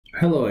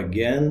Hello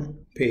again,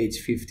 page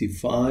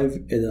 55,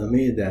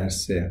 ادامه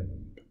درس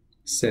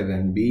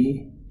 7b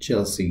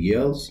Chelsea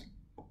Girls.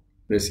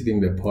 رسیدیم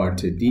به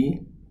part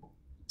D.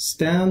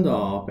 Stand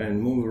up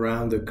and move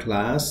around the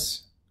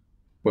class.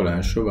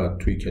 بلند شو و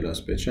توی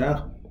کلاس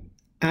بچرخ.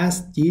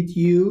 As did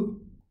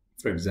you,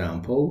 for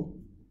example,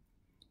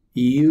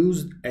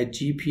 used a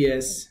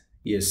GPS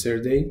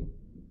yesterday?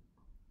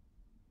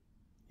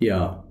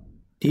 Yeah.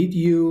 Did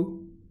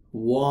you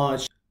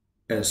watch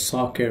a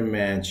soccer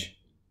match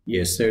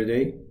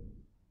yesterday?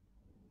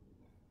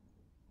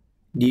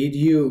 Did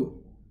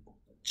you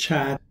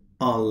chat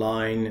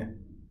online?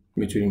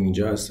 میتونیم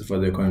اینجا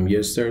استفاده کنیم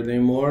yesterday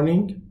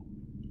morning.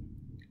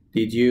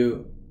 Did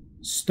you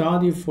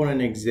study for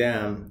an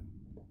exam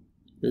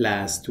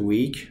last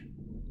week?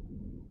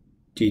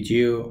 Did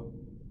you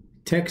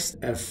text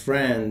a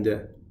friend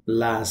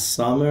last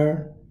summer?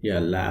 Yeah,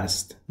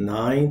 last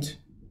night.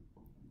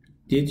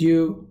 Did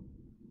you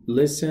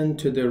listen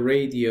to the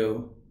radio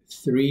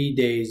 3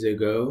 days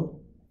ago?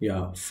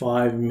 Yeah,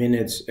 5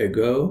 minutes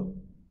ago.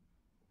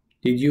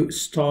 Did you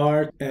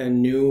start a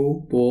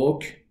new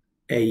book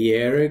a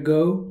year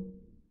ago?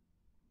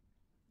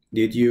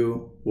 Did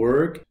you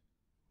work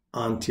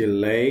until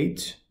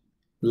late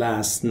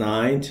last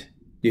night?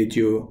 Did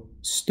you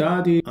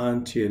study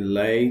until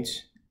late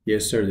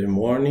yesterday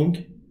morning?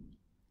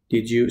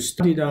 Did you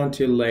study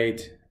until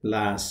late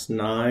last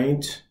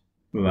night?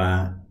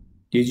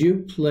 Did you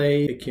play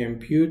a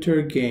computer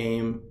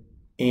game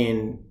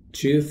in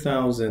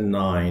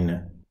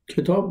 2009?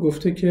 کتاب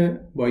گفته که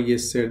با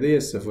yesterday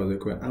استفاده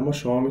کن، اما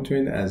شما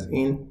میتونید از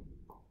این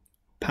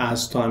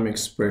past time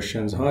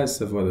expressions ها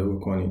استفاده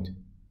بکنید.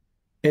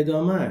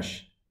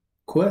 ادامهش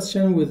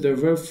question with the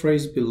verb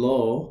phrase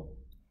below،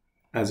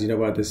 از اینا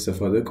باید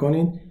استفاده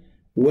کنید.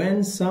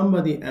 When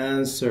somebody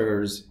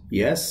answers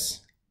yes,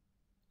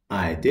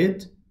 I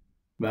did،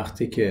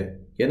 وقتی که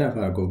یه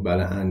نفر گفت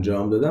بله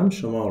انجام دادم،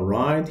 شما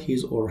write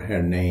his or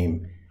her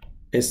name،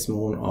 اسم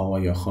اون آقا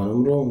یا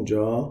خانم رو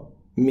اونجا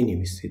می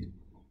نویسید.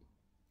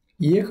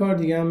 یه کار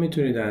دیگه هم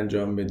میتونید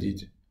انجام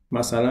بدید.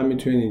 مثلا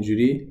میتونید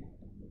اینجوری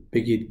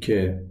بگید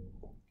که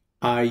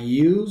I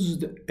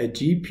used a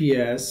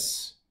GPS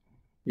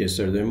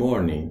yesterday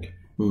morning.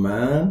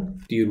 من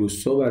دیروز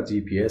صبح از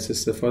GPS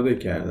استفاده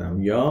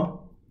کردم.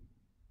 یا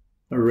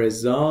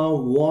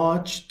رضا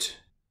watched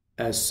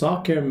a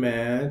soccer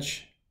match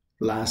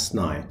last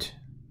night.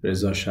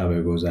 رضا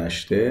شب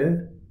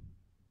گذشته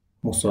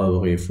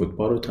مسابقه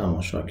فوتبال رو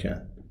تماشا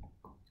کرد.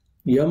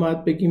 یا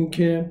باید بگیم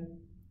که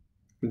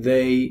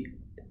they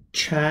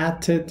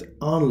chatted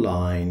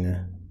online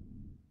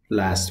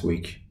last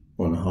week.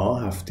 اونها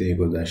هفته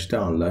گذشته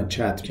آنلاین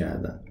چت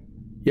کردن.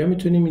 یا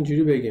میتونیم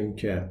اینجوری بگیم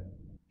که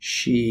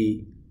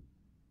she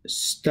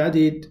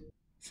studied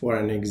for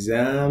an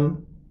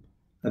exam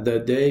the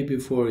day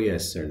before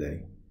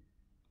yesterday.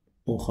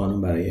 اون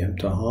خانم برای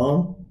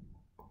امتحان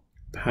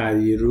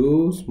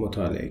پریروز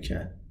مطالعه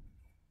کرد.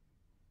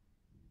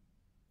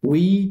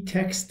 We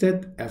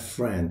texted a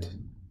friend.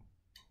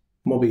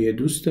 ما به یه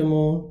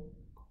دوستمون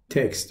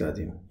تکست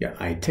دادیم. یا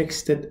I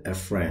texted a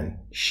friend.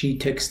 She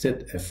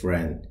texted a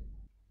friend.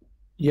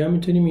 یا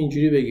میتونیم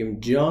اینجوری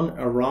بگیم John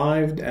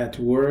arrived at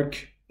work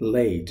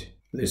late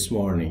this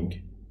morning.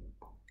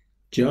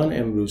 جان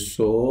امروز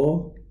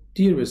صبح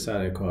دیر به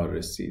سر کار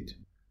رسید.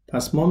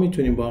 پس ما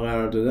میتونیم با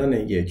قرار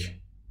دادن یک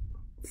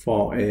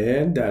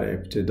فاعل در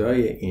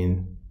ابتدای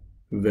این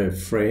verb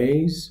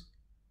phrase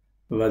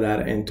و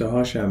در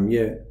انتهاش هم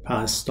یه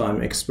past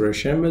time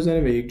expression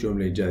بزنیم و یک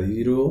جمله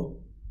جدیدی رو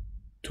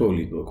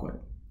تولید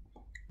بکنیم.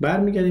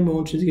 برمیگردیم به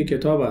اون چیزی که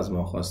کتاب از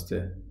ما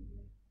خواسته.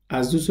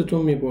 از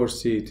دوستتون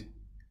میپرسید،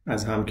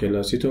 از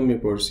همکلاسیتون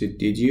میپرسید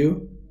Did you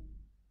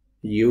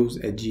use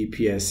a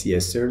GPS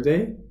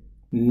yesterday?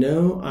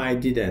 No,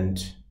 I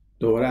didn't.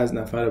 دوباره از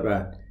نفر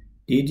بعد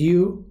Did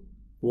you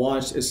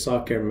watch a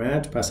soccer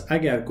match? پس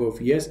اگر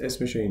گفت yes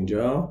اسمشو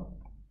اینجا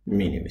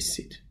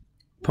مینویسید.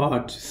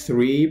 Part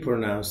 3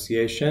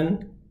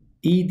 pronunciation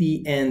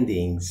ED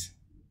endings.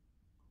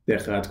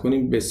 دقت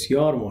کنیم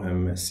بسیار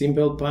مهمه.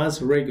 Simple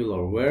past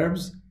regular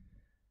verbs.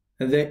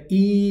 The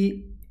E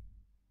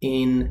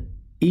in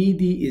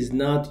ED is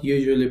not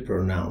usually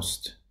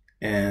pronounced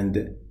and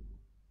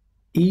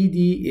ED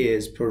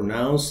is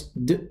pronounced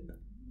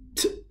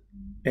t.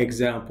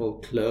 Example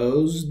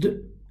closed,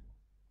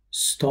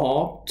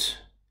 stopped.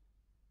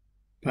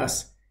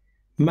 پس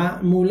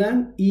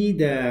معمولاً E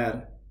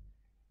در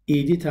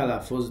ED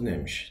تلفظ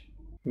نمیشه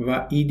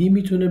و ED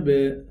میتونه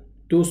به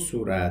دو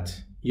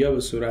صورت، یا به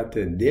صورت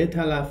د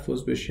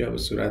تلفظ بشه یا به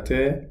صورت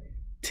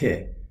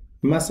ت.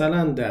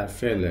 مثلا در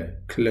فعل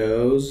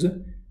close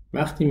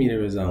وقتی میره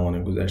به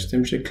زمان گذشته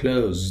میشه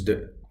closed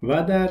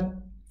و در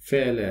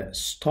فعل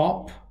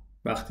stop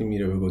وقتی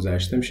میره به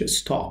گذشته میشه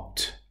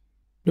stopped.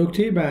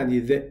 نکته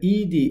بعدی the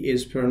ed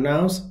is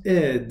pronounced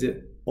ed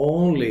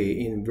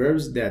only in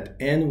verbs that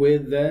end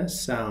with the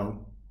sound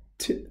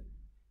t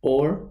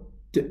or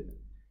d.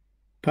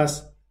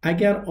 پس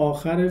اگر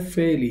آخر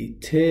فعلی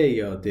ت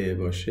یا د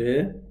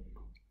باشه،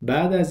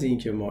 بعد از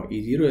اینکه ما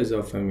ایدی رو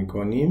اضافه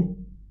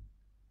میکنیم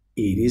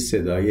ایدی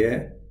صدای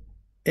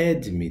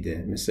اد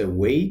میده، مثل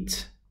wait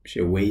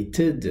میشه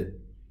waited،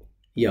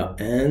 یا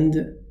and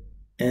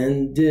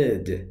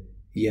ended،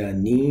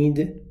 یا need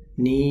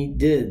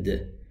needed،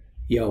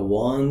 یا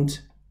want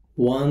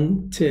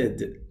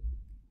wanted.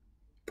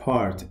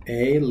 Part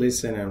A.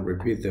 Listen and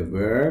repeat the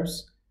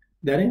verbs.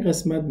 در این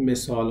قسمت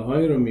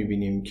مثالهایی رو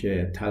میبینیم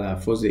که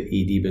تلفظ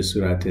ایدی به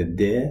صورت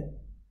د،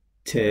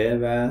 ت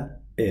و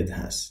اد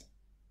هست.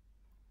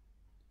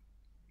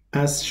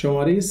 از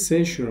شماره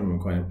 3 شروع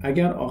میکنیم.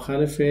 اگر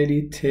آخر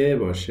فعلی ت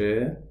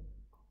باشه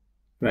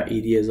و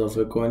ایدی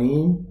اضافه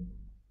کنیم،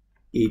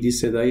 ایدی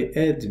صدای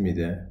اد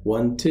میده.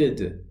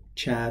 wanted،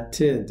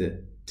 chatted،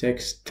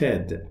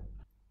 texted.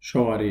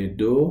 شماره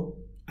 2.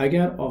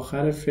 اگر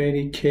آخر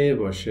فعلی که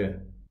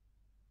باشه،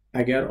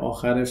 اگر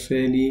آخر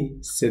فعلی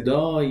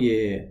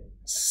صدای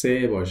س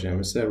باشه،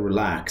 مثل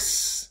relax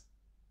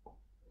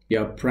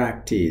یا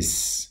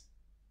practice.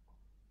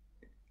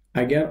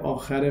 اگر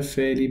آخر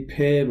فعلی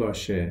پ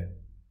باشه،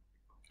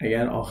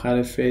 اگر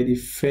آخر فعلی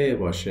ف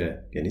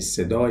باشه، یعنی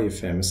صدای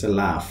ف، مثل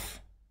laugh.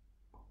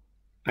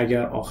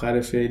 اگر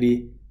آخر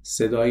فعلی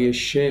صدای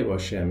ش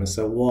باشه،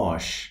 مثل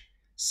wash.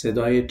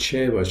 صدای چ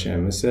باشه،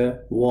 مثل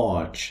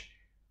watch.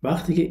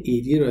 وقتی که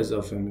ایدی رو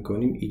اضافه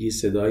میکنیم، ایدی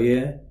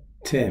صدای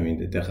ت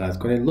میده. دقت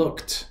کنید.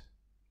 looked،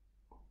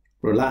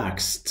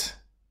 relaxed،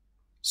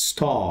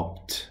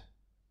 stopped.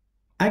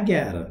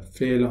 اگر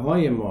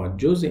فعلهای ما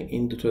جز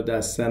این دو تا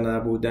دسته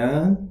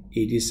نبودن،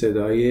 ایدی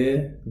صدای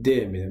د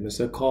میده،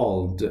 مثل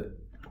called.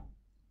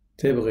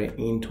 طبق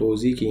این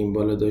توضیحی که این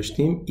بالا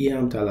داشتیم، ای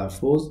هم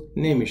تلفظ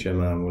نمیشه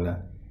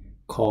معمولا.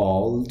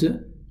 called،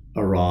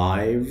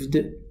 arrived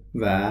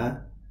و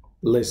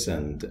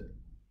listened.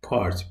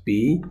 Part B.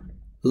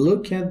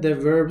 Look at the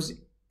verbs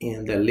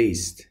in the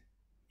list.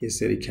 یه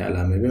سری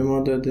کلمه به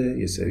ما داده،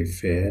 یه سری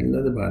فعل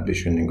داده، باید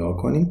بهشون نگاه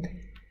کنیم.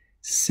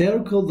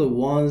 Circle the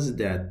ones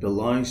that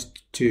belongs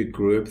to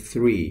group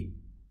 3.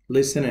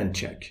 Listen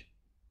and check.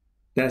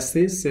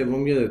 دسته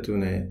سوم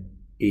یادتونه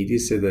ایدی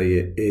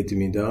صدای اد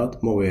میداد.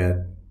 ما باید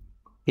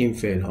این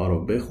فعل ها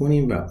رو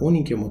بخونیم و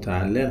اونی که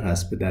متعلق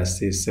هست به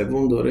دسته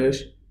سوم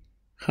دورش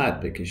خط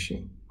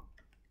بکشیم.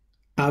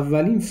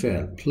 اولین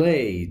فعل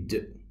played،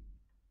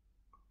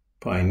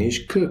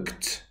 پایینش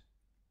cooked،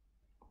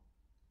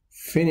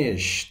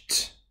 finished،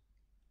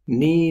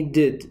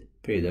 needed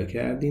پیدا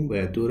کردیم،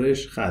 باید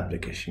دورش خط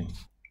بکشیم.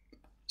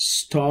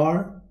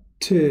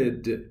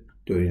 started،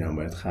 دورین هم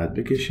باید خط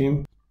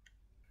بکشیم.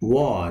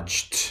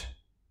 watched،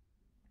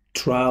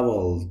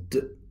 traveled،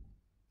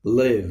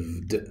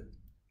 lived،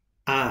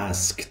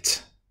 asked،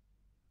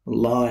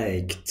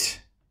 liked،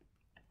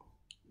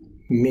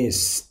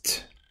 missed،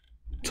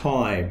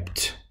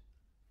 typed.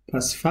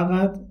 پس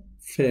فقط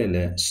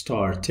فعل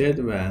started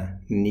و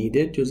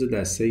needed جزء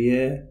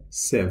دسته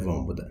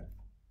سوم بودن.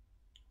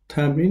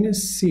 تمرین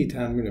C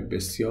تمرین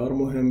بسیار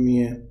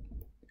مهمیه.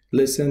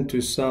 Listen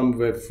to some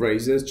verb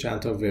phrases. چند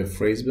تا verb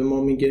phrase به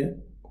ما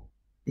میگه.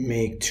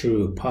 Make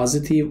true,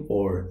 positive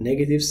or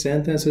negative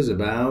sentences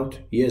about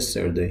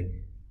yesterday.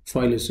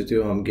 فایل صوتی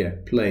ما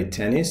میگه play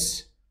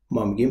tennis.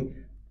 ما میگیم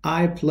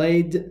I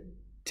played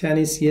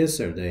tennis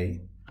yesterday.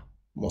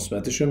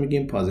 مثبتش رو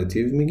میگیم،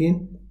 پازیتیو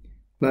میگیم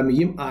و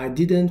میگیم I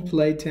didn't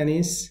play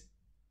tennis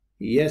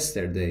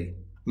yesterday.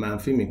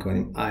 منفی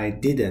میکنیم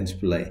I didn't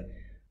play.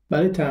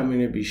 برای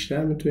تمرین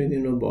بیشتر میتونید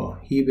این رو با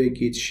he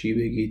بگید، she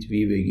بگید،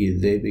 we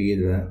بگید، they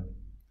بگید و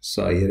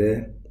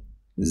سایر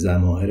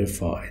ضمایر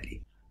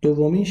فاعلی.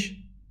 دومیش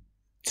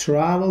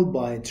travel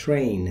by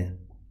train.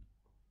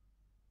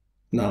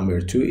 Number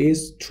 2 is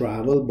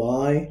travel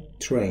by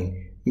train.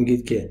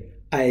 میگید که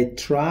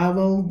I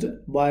traveled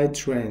by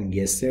train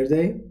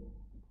yesterday.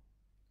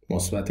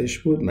 مثبتش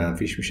بود،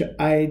 منفیش میشه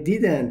I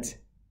didn't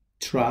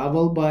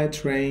travel by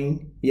train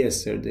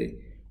yesterday.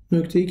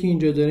 نکته‌ای که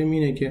اینجا داریم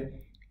اینه که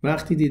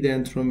وقتی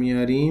didn't رو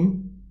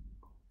میاریم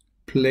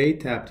play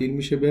تبدیل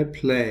میشه به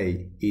play،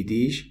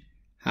 ایدیش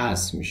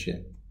حذف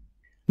میشه.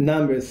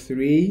 Number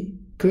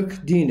 3 cook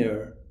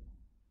dinner.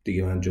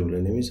 دیگه من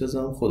جمله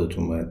نمیسازم،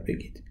 خودتون باید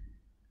بگید.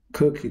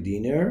 Cook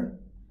dinner.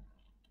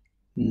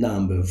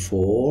 Number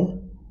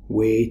 4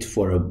 wait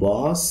for a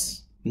bus.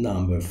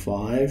 Number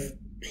 5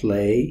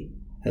 play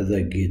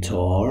the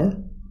guitar.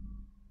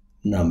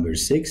 Number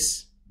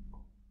 6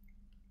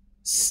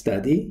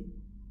 study.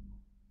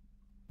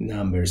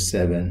 Number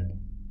 7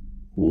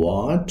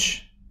 watch.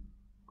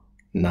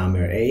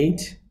 Number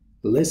 8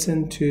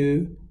 listen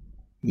to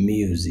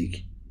music.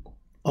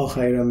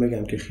 آخرام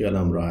بگم که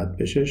خیالم راحت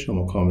بشه،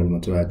 شما کامل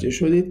متوجه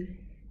شدید.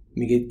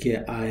 میگید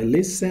که I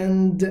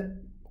listened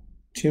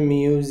to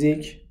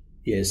music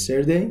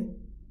yesterday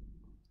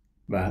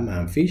و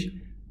منفیش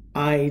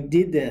I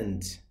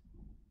didn't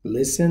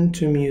listen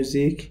to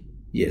music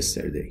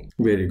yesterday.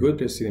 Very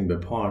good. رسیدیم به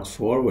part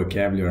 4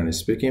 vocabulary and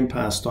speaking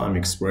past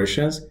time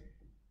expressions.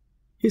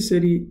 یه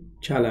سری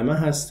کلمه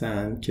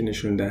هستن که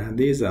نشون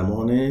دهنده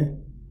زمان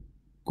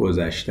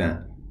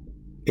گذشتن.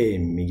 A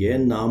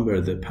میگه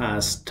number the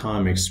past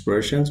time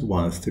expressions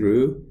 1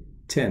 through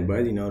 10.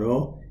 باید اینا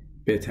رو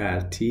به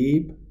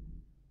ترتیب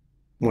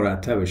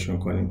مرتبشون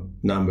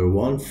کنیم.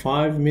 Number 1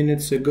 5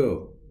 minutes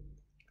ago.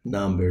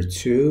 Number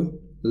 2,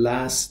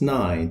 last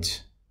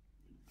night.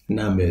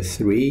 Number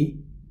 3,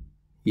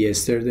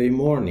 yesterday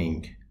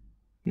morning.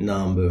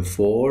 Number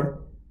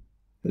 4,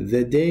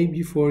 the day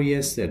before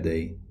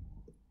yesterday.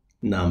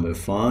 Number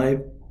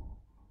 5,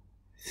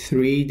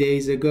 3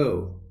 days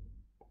ago.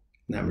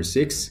 Number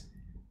 6,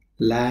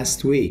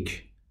 last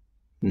week.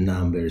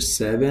 Number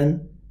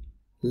 7,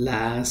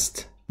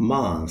 last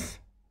month.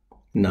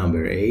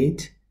 Number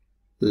 8,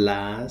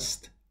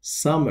 last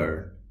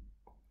summer.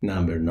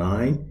 Number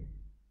 9,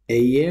 a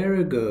year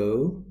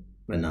ago.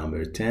 And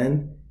number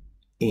 10,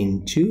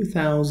 in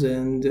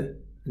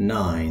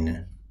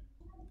 2009.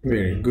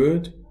 Very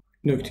good.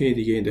 نکته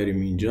دیگه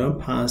داریم اینجا.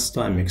 Past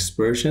time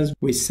expressions.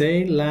 We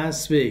say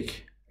last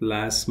week,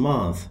 last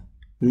month,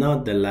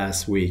 not the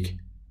last week,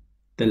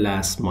 the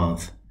last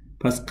month.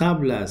 پس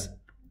قبل از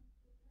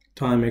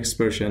time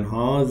expression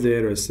ها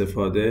there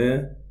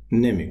استفاده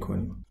نمی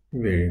کنیم.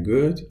 Very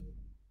good.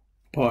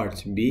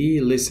 Part B,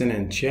 listen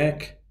and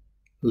check.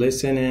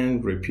 Listen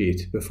and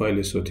repeat. به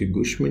فایل صوتی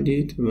گوش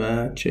میدید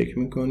و چک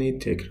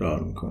میکنید،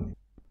 تکرار میکنید.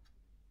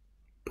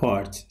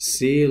 Part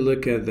C,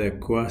 look at the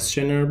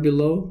questionnaire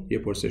below. یه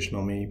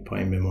پرسشنامه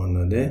پایین به ما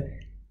داده.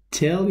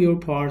 Tell your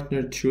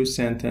partner true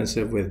sentences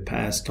with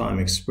past time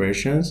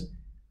expressions.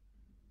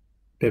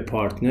 به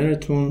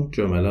پارتنرتون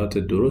جملات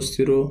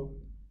درستی رو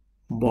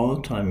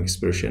با time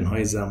expression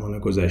های زمان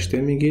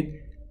گذشته میگید.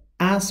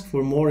 Ask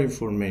for more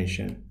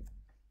information.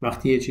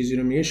 وقتی یه چیزی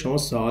رو میگه شما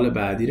سوال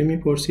بعدی رو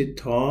میپرسید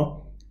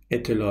تا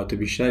اطلاعات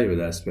بیشتری به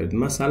دست بیارید.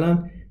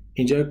 مثلا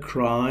اینجا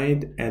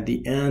cried at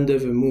the end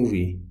of a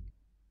movie.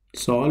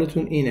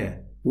 سوالتون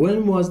اینه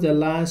When was the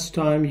last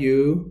time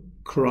you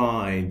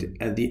cried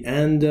at the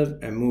end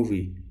of a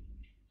movie?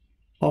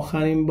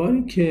 آخرین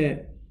باری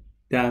که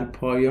در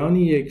پایان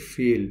یک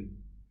فیلم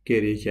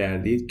گریه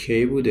کردید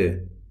کی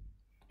بوده؟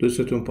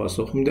 دوستتون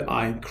پاسخ میده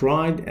I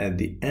cried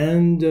at the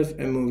end of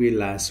a movie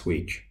last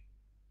week.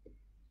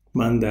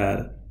 من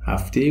در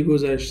هفته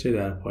گذشته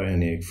در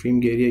پایان یک فیلم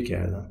گریه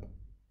کردم.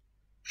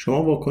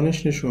 شما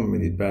واکنش نشون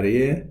میدید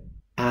برای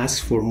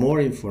ask for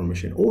more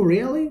information. Oh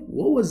really?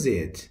 What was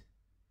it?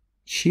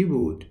 چی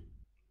بود؟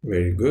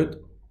 Very good.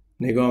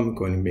 نگاه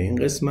میکنیم به این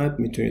قسمت.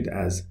 میتونید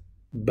از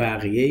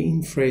بقیه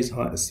این فریز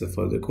ها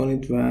استفاده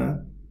کنید و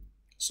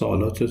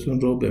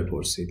سوالاتتون رو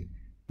بپرسید.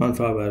 من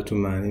فقط براتون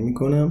معنی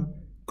میکنم.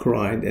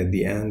 Cried at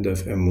the end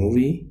of a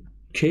movie.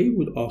 کی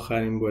بود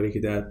آخرین باری که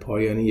در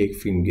پایان یک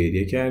فیلم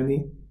گریه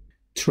کردی؟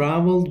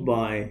 Traveled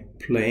by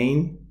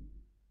plane.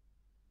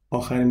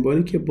 آخرین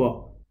باری که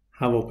با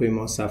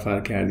هواپیما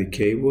سفر کردی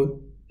کی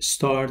بود؟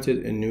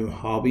 Started a new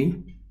hobby.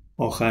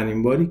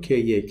 آخرین باری که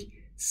یک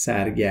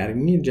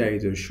سرگرمی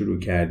جدید رو شروع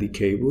کردی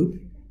کی بود؟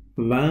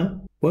 و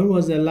When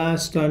was the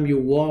last time you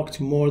walked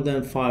more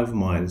than 5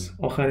 miles?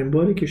 آخرین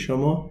باری که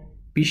شما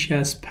بیش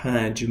از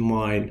 5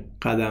 مایل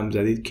قدم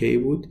زدید کی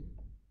بود؟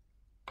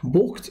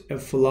 Booked a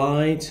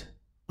flight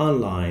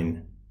online.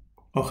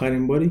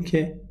 آخرین باری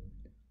که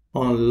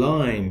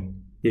آنلاین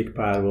یک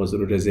پرواز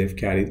رو رزرو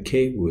کردید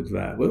کی بود؟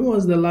 و When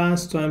was the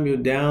last time you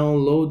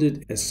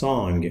downloaded a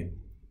song?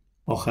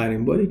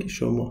 آخرین باری که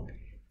شما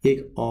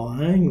یک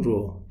آهنگ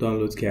رو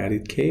دانلود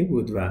کردید کی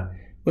بود؟ و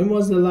When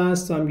was the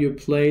last time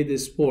you played a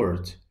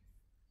sport?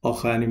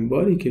 آخرین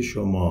باری که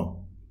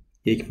شما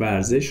یک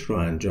ورزش رو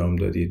انجام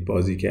دادید،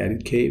 بازی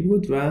کردید کی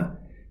بود؟ و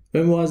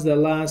When was the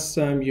last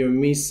time you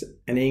missed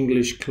an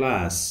English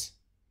class?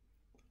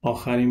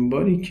 آخرین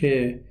باری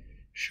که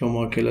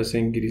شما کلاس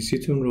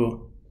انگلیسیتون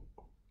رو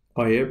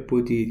غایب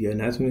بودید یا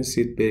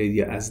نتونستید برید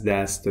یا از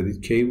دست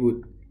دادید کی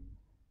بود؟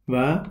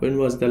 و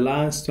When was the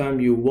last time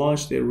you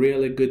watched a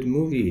really good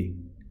movie?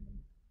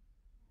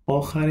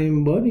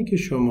 آخرین باری که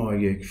شما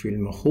یک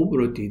فیلم خوب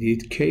رو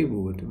دیدید کی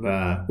بود؟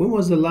 و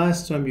When was the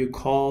last time you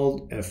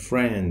called a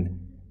friend?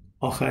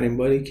 آخرین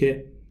باری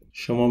که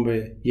شما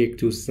به یک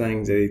دوست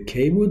زنگ زدید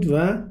کی بود؟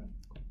 و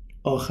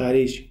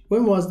آخریش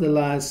When was the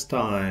last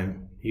time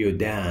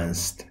you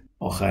danced?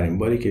 آخرین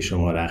باری که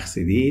شما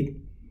رقصیدید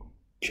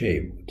کی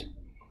بود؟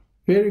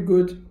 Very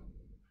good.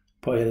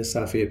 پایان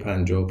صفحه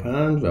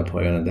 55 و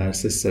پایان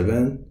درس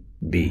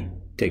 7B.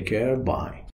 Take care. Bye.